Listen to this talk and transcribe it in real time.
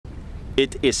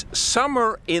It is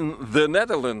summer in the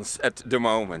Netherlands at the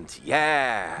moment.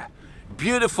 Yeah,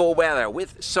 beautiful weather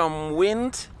with some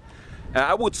wind.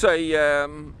 I would say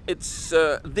it's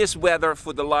this weather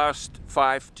for the last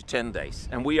 5 to 10 days.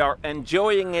 And we are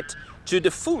enjoying it to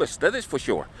the fullest, that is for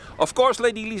sure. Of course,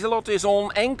 Lady Liselot is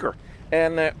on anchor.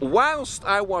 And whilst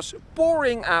I was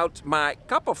pouring out my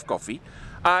cup of coffee,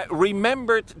 I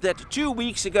remembered that 2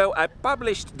 weeks ago I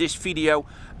published this video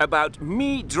about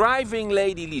me driving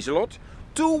Lady Liselot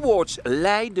towards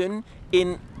Leiden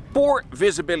in poor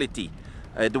visibility.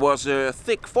 It was a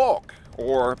thick fog,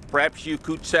 or perhaps you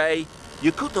could say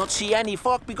you could not see any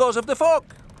fog because of the fog.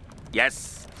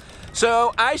 Yes.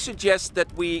 So I suggest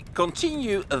that we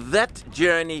continue that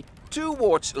journey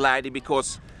towards Leiden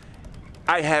because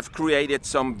I have created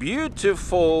some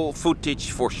beautiful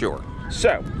footage for sure.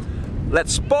 So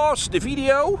let's pause the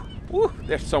video. Ooh,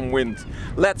 there's some wind.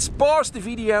 Let's pause the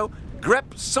video,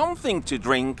 grab something to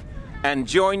drink and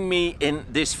join me in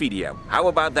this video. How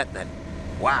about that then?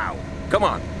 Wow, come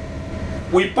on.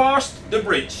 We passed the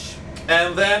bridge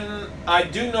and then I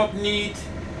do not need,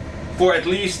 for at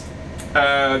least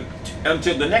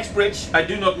until the next bridge, I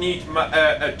do not need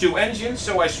my, 2 engines,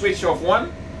 so I switch off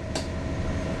one.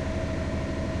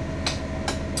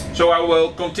 So I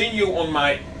will continue on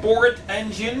my port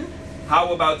engine.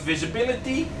 How about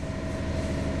visibility?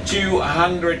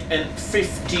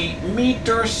 250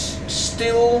 meters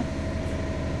still.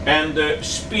 And the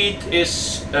speed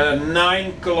is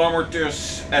 9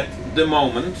 kilometers at the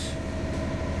moment.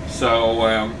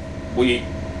 So we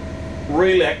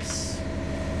relax.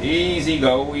 Easy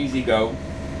go, easy go.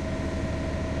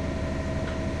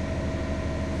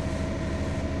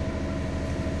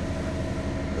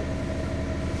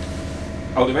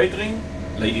 Oude Wetering,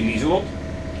 Lady Liselot.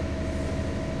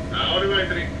 Oude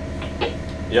Wetering.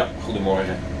 Ja,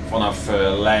 goedemorgen. Vanaf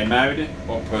Leimuiden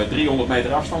op 300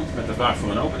 meter afstand met de vraag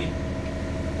voor een opening.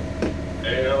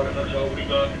 Ja, dat gaat zo over die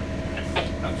baan.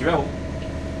 Dankjewel.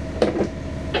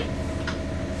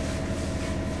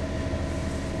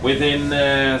 Within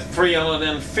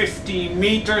 350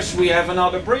 meters we have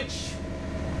another bridge.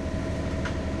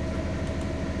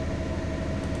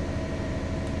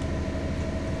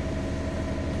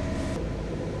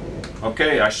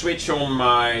 Okay, I switch on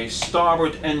my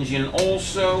starboard engine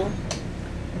also,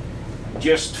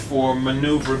 just for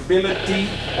maneuverability.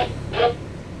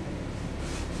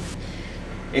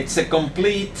 It's a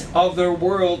complete other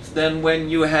world than when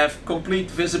you have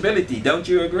complete visibility, don't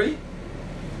you agree?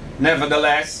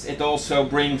 Nevertheless, it also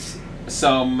brings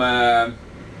some,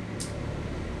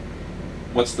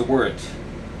 what's the word?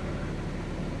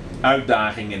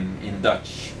 Uitdagingen in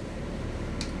Dutch.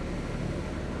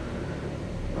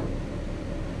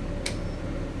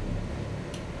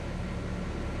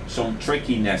 Some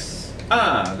trickiness.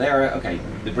 Ah, there, okay,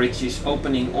 the bridge is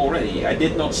opening already. I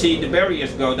did not see the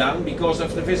barriers go down because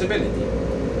of the visibility.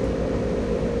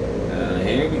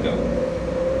 Here we go.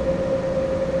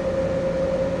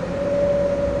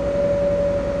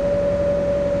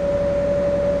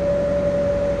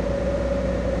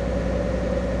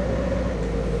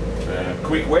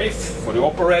 Quick wave for the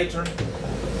operator.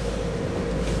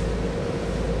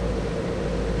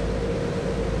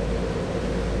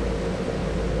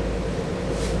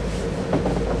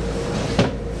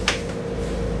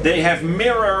 They have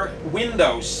mirror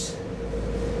windows,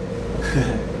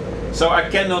 so I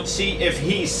cannot see if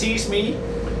he sees me,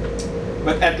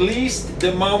 but at least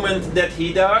the moment that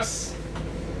he does,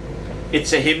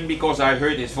 it's a him because I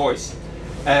heard his voice,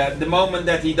 the moment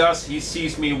that he does, he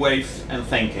sees me wave and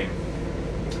thank him.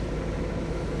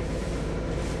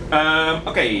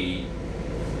 Okay,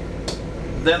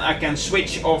 then I can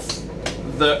switch off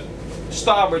the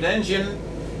starboard engine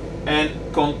and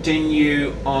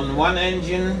continue on one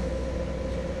engine.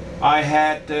 I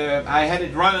had it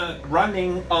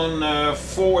running on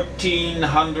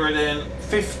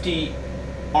 1450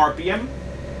 RPM.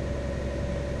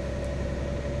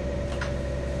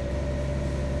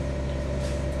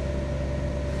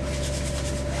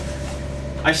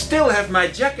 I still have my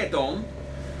jacket on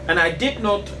and I did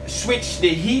not switch the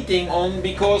heating on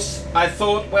because I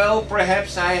thought, well,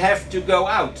 perhaps I have to go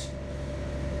out.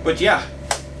 But yeah.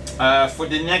 For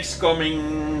the next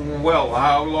coming, well,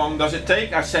 how long does it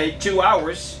take? I say 2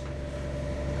 hours.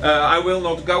 I will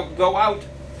not go out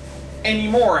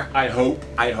anymore, I hope.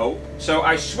 So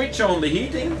I switch on the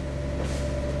heating.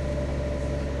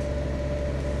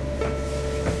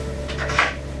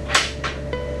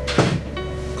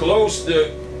 Close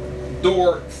the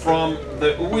door from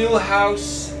the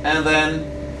wheelhouse and then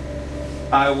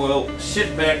I will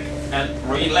sit back and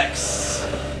relax.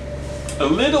 A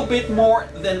little bit more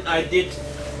than I did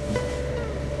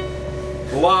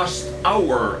last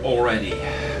hour already.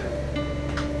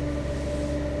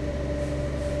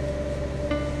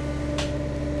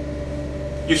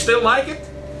 You still like it?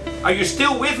 Are you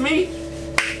still with me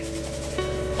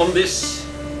on this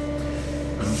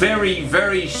very,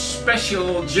 very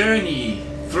special journey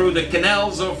through the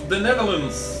canals of the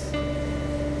Netherlands?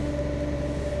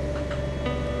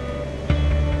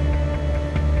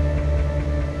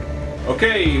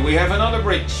 Okay, we have another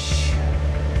bridge.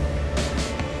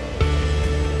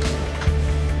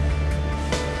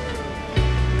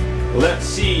 Let's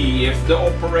see if the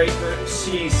operator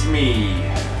sees me.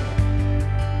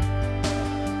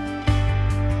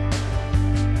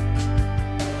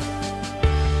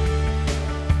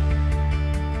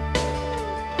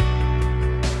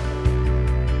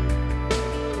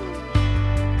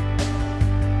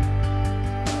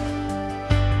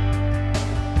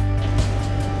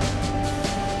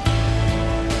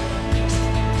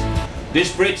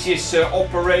 This bridge is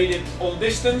operated on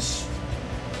distance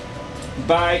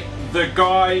by the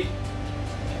guy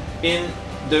in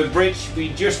the bridge we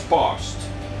just passed.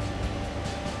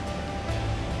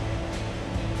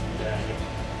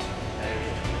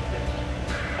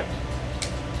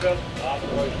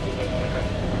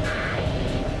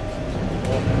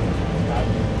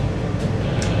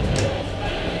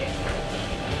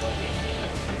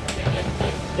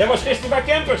 Jij was gisteren bij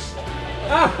Campers.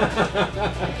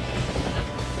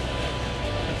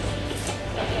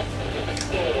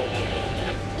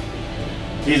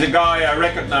 He's a guy I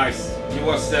recognize. He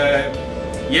was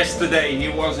yesterday. He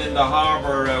was in the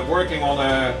harbor working on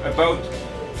a boat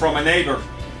from a neighbor,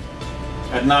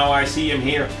 and now I see him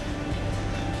here.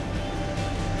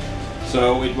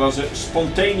 So it was a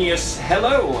spontaneous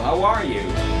hello. How are you?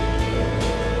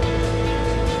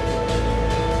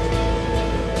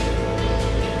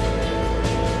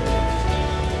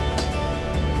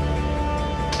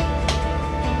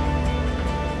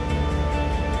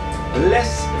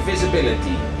 Less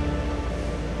visibility.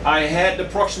 I had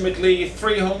approximately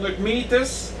 300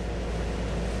 meters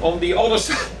on the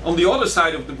other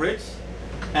side of the bridge,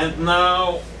 and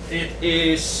now it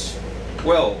is,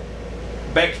 well,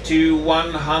 back to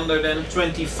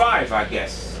 125, I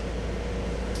guess.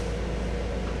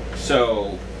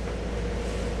 So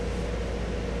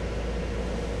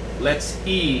let's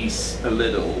ease a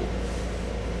little.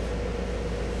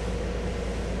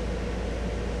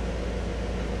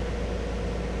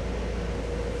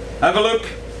 Have a look.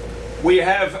 We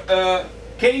have a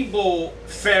cable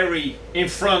ferry in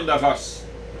front of us.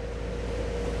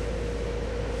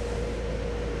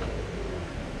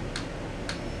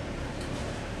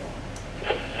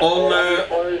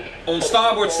 On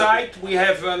starboard side we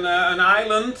have an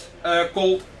island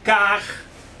called Kaag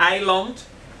Island,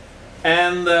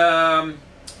 and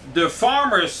the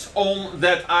farmers on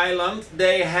that island,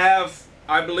 they have,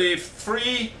 I believe,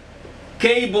 3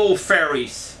 cable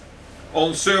ferries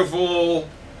on several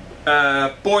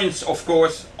points, of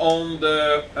course, on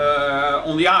the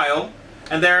isle,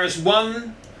 and there is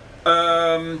one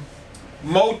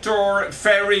motor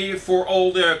ferry for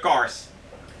all the cars.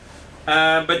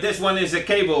 But this one is a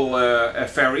cable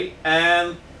ferry,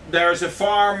 and there's a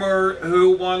farmer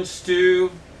who wants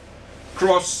to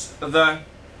cross the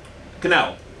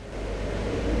canal.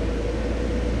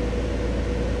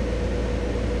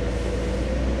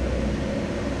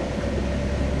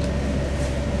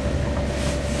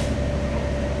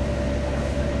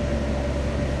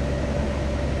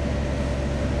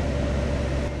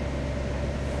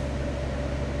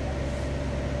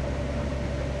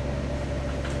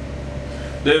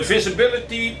 The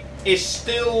visibility is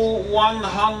still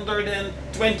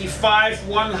 125,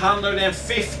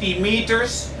 150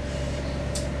 meters.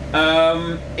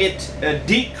 It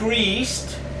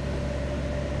decreased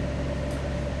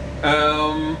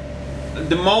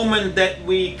the moment that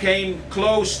we came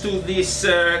close to this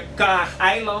Kaag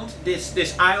Island,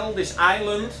 this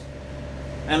island,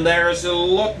 and there's a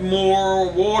lot more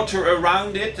water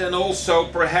around it, and also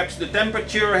perhaps the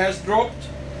temperature has dropped.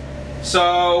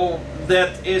 So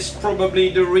that is probably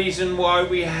the reason why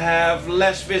we have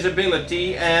less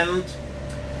visibility, and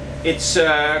it's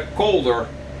colder,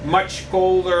 much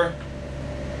colder,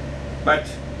 but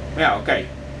yeah, okay.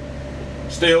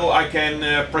 Still I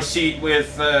can proceed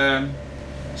with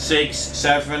 6,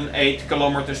 7, 8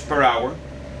 kilometers per hour,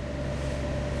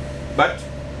 but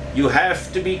you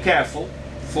have to be careful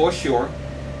for sure.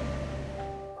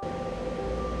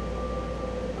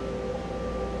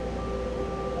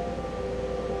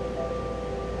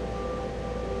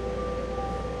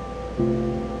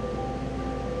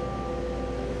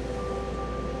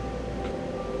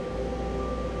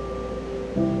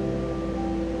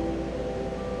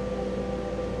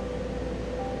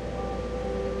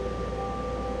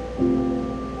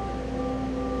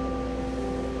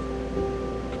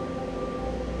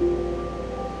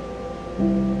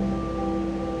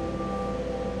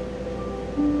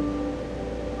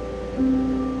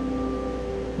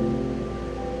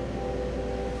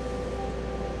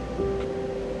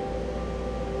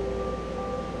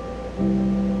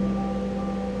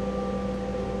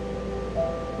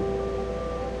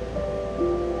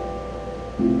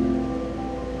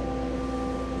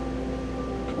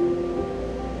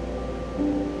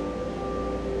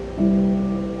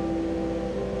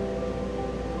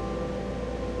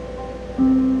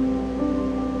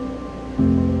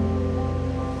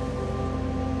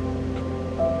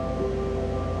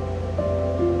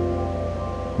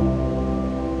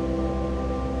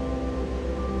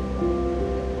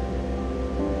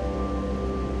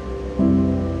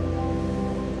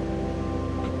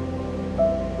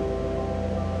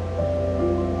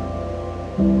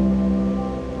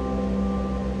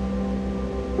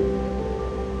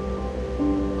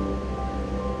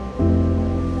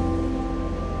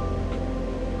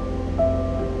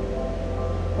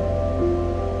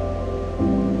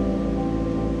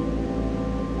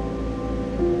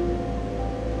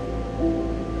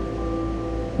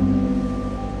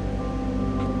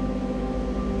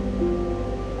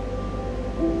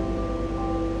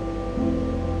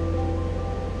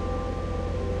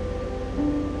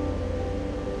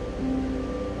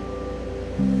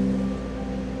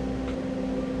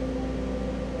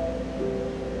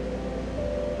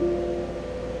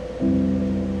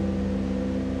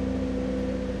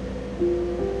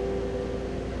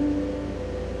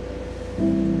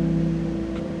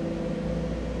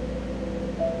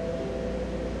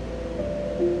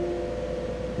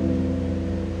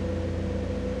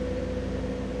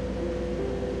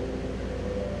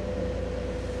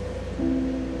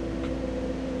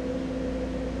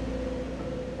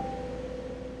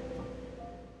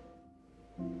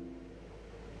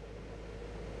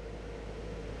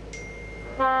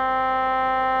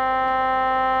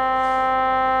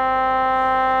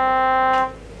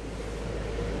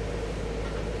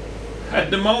 At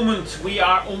the moment we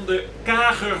are on the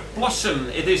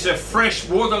Kagerplassen. It is a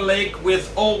freshwater lake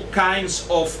with all kinds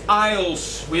of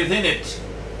isles within it.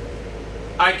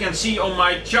 I can see on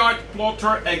my chart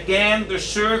plotter again the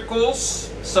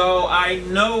circles, so I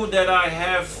know that I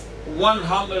have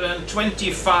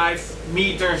 125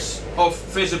 meters of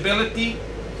visibility,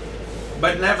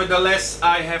 but nevertheless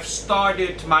I have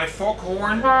started my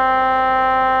foghorn.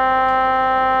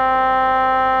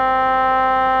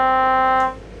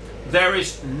 There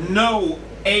is no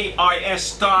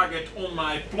AIS target on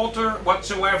my plotter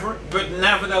whatsoever, but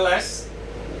nevertheless,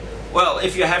 well,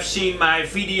 if you have seen my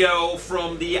video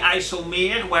from the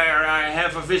IJsselmeer where I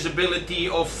have a visibility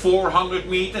of 400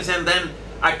 meters and then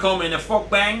I come in a fog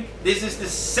bank, this is the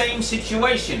same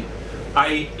situation.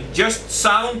 I just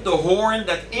sound the horn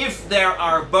that if there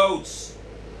are boats,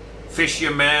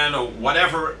 fishermen or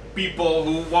whatever people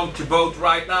who want to boat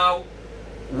right now,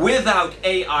 without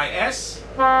AIS,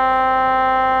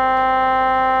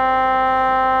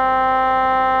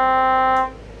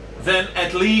 then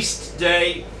at least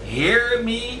they hear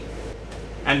me,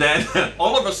 and then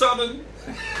all of a sudden,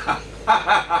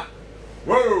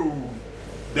 whoa,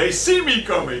 they see me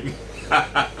coming.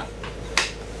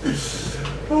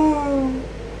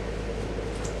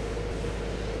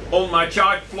 On my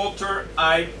chart plotter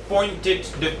I pointed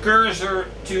the cursor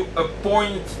to a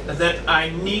point that I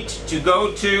need to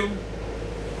go to,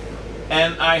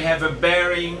 and I have a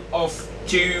bearing of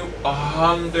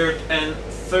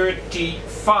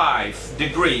 235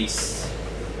 degrees.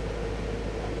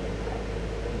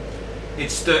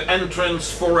 It's the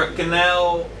entrance for a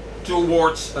canal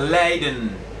towards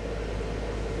Leiden.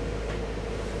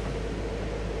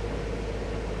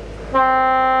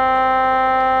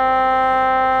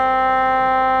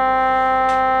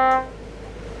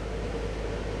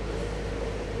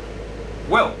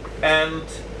 Well, and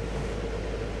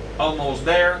almost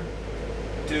there.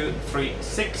 2, 3,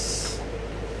 6.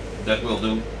 That will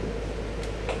do.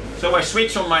 So I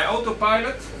switch on my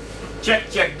autopilot. Check,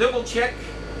 check, double check.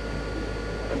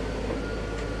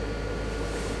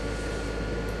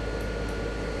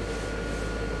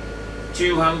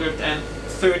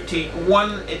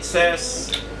 $231 it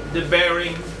says the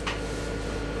bearing.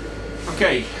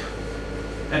 Okay,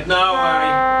 and now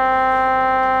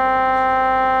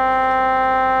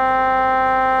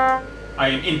I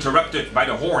am interrupted by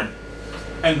the horn,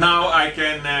 and now I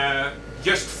can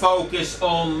just focus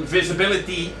on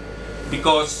visibility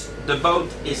because the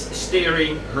boat is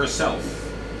steering herself.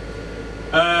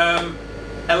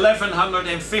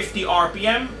 1150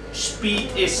 RPM, speed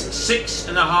is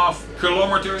 6.5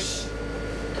 kilometers.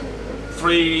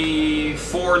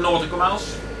 4 nautical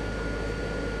miles.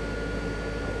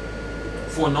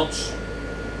 4 knots.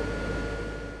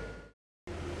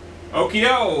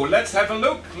 Okie-do, let's have a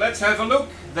look, let's have a look.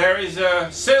 There is a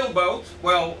sailboat.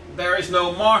 Well, there is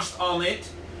no mast on it,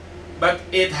 but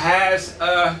it has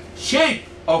a shape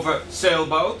of a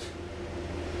sailboat.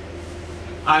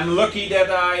 I'm lucky that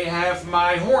I have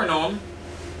my horn on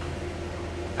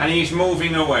and he's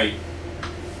moving away.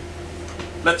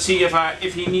 Let's see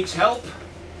if he needs help,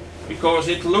 because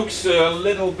it looks a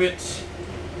little bit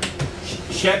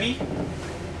shabby.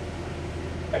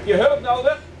 Heb je hulp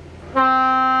nodig?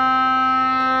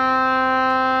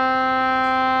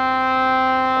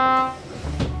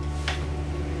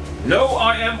 No,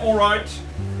 I am alright.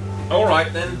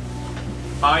 Alright then.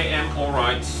 I am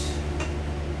alright.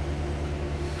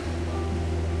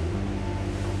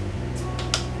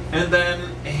 And then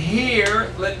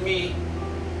here, let me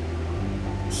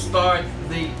start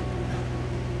the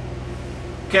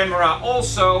camera.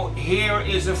 Also, here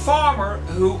is a farmer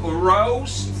who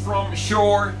rows from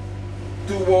shore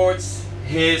towards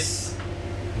his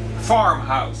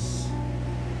farmhouse.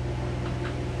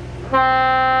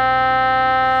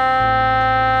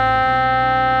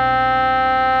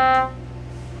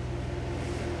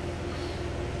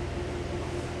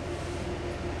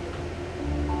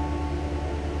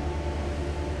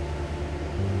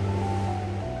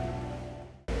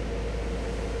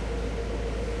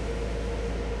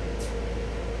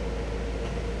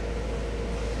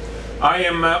 I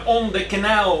am on the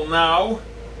canal now.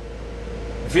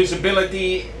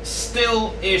 Visibility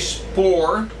still is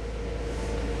poor,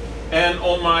 and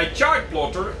on my chart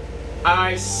plotter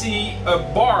I see a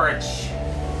barge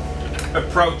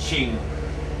approaching.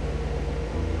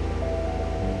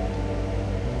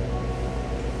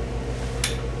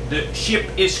 The ship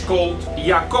is called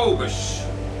Jacobus.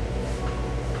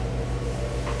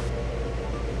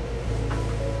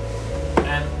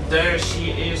 And there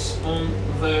she is on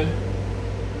the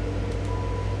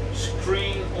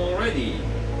screen already.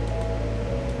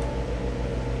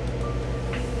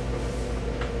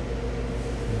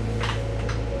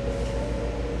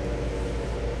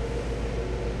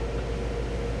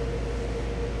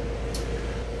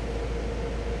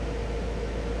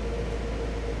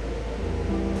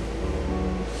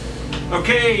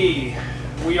 Okay,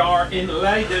 we are in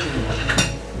Leiden.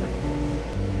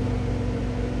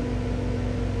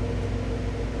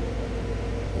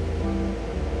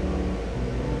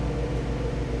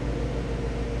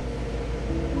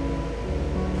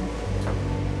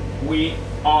 We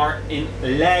are in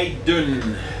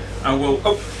Leiden. I will.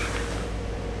 Oh.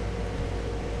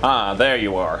 Ah, there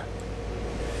you are.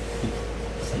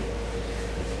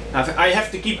 I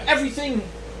have to keep everything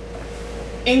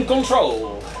in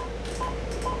control.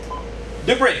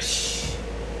 The bridge,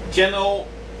 channel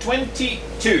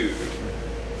 22.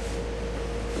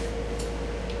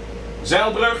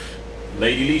 Zeilbrug,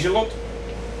 Lady Liselot.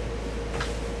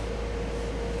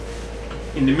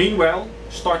 In the meanwhile,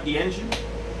 start the engine.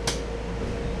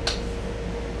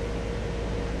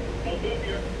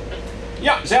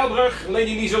 Ja, Zeilbrug,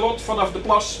 Lady Liselot vanaf de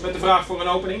plas met de vraag voor een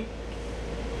opening.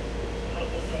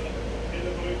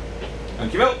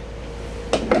 Dankjewel.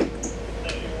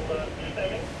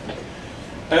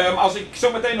 Als ik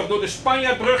zo meteen nog door de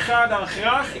Spanjaardbrug ga, dan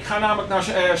graag. Ik ga namelijk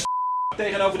naar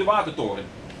tegenover de watertoren.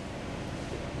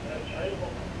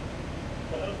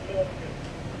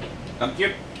 Dank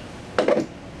je.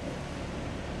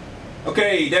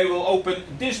 Okay, they will open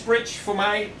this bridge for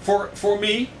me.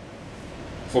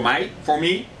 For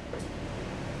me.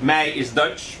 Mij is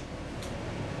Dutch.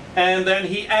 And then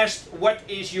he asked, what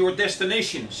is your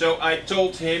destination? So I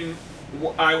told him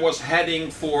I was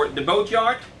heading for the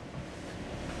boatyard.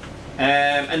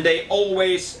 And they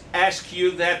always ask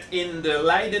you that in the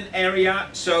Leiden area,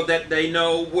 so that they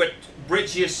know what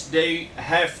bridges they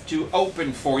have to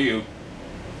open for you.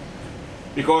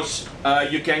 Because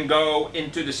you can go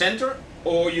into the center,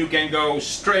 or you can go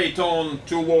straight on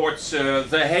towards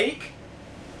The Hague,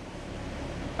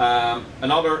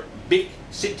 another big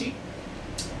city,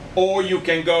 or you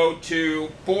can go to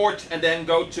port and then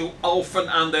go to Alphen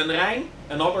aan den Rijn,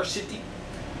 another city.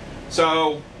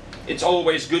 So it's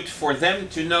always good for them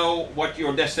to know what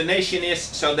your destination is,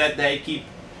 so that they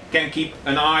can keep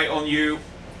an eye on you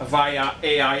via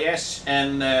AIS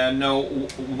and know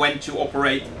when to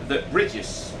operate the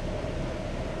bridges.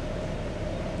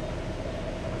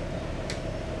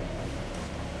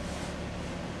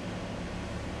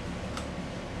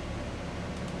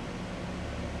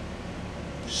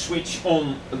 Switch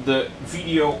on the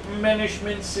video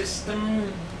management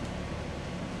system.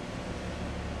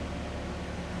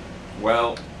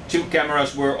 Well, two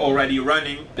cameras were already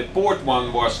running. The port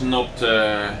one was not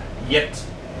yet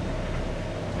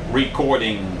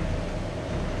recording.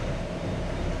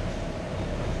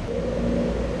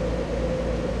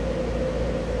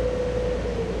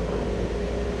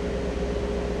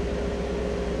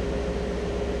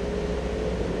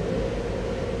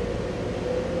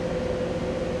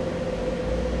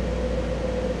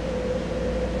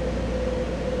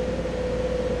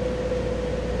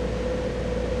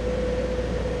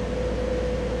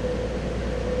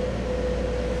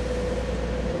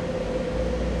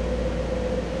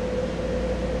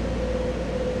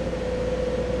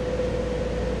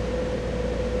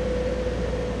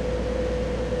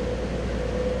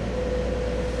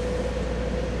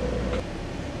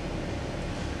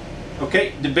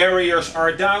 Okay, the barriers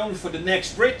are down for the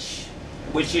next bridge,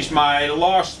 which is my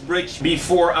last bridge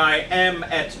before I am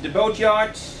at the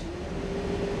boatyard.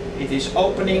 It is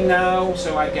opening now,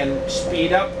 so I can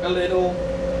speed up a little.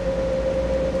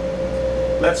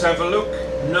 Let's have a look.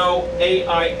 No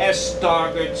AIS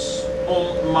targets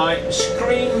on my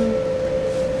screen.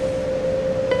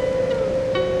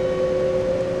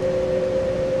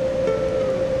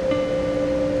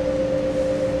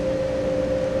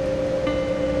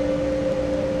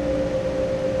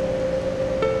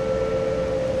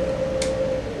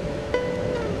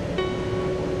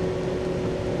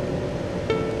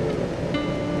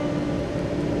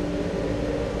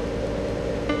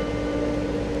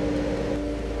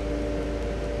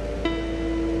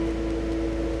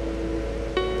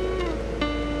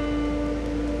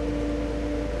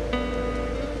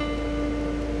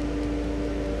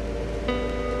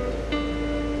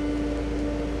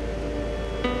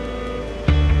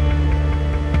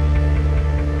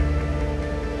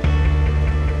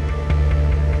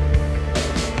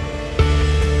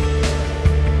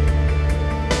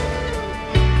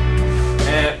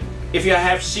 If you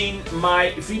have seen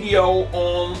my video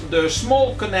on the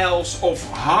small canals of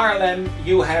Haarlem,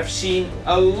 you have seen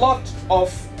a lot of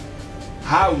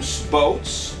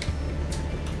houseboats.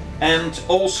 And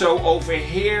also over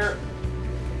here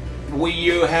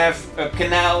you have a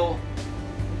canal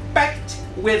packed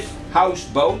with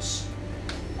houseboats.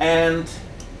 And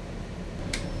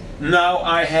now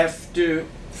I have to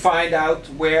find out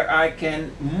where I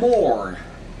can moor,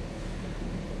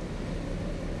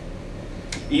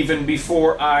 even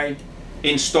before I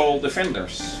install the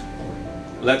fenders.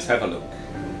 Let's have a look.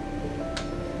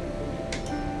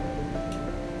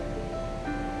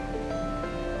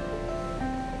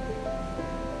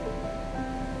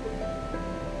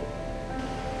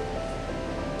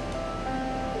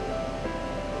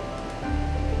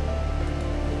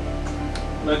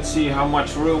 Let's see how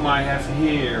much room I have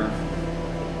here.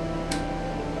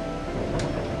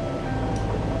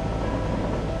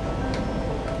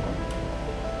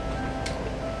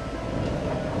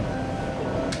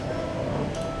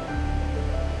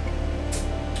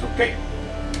 Okay,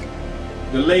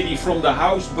 the lady from the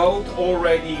houseboat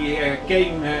already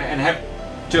came and had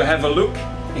to have a look.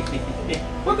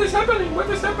 What is happening? What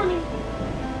is happening?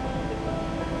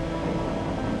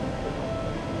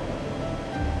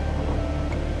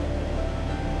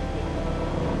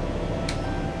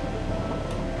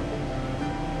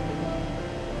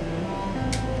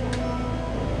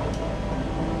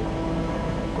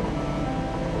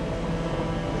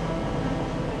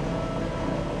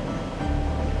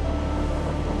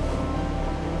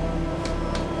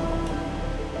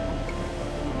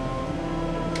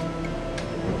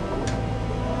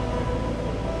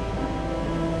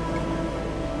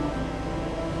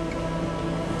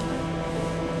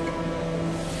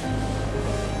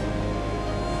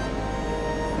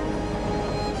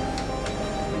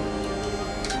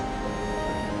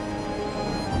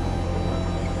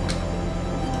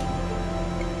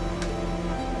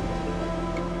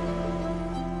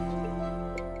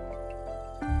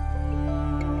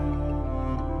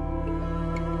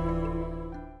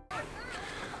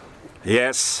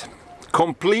 Yes,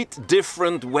 complete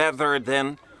different weather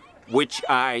than which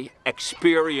I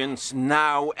experience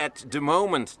now at the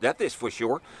moment, that is for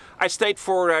sure. I stayed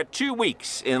for 2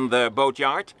 weeks in the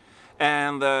boatyard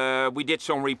and we did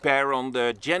some repair on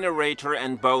the generator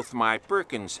and both my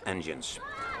Perkins engines.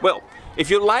 Well, if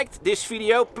you liked this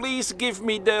video, please give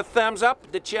me the thumbs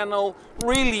up. The channel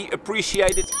really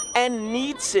appreciates it and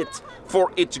needs it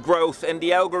for its growth and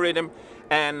the algorithm.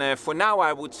 And for now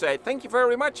I would say thank you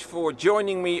very much for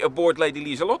joining me aboard Lady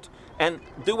Liselot. And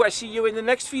do I see you in the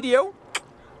next video?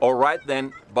 Alright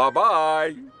then, bye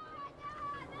bye!